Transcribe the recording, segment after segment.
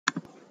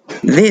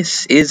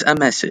This is a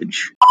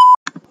message.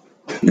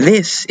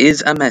 This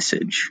is a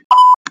message.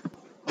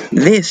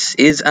 This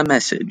is a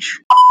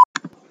message.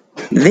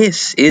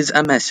 This is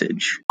a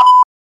message.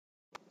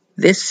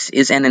 This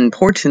is an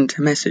important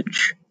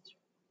message.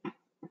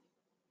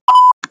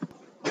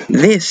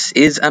 This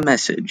is a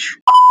message.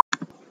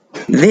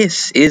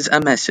 This is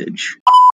a message.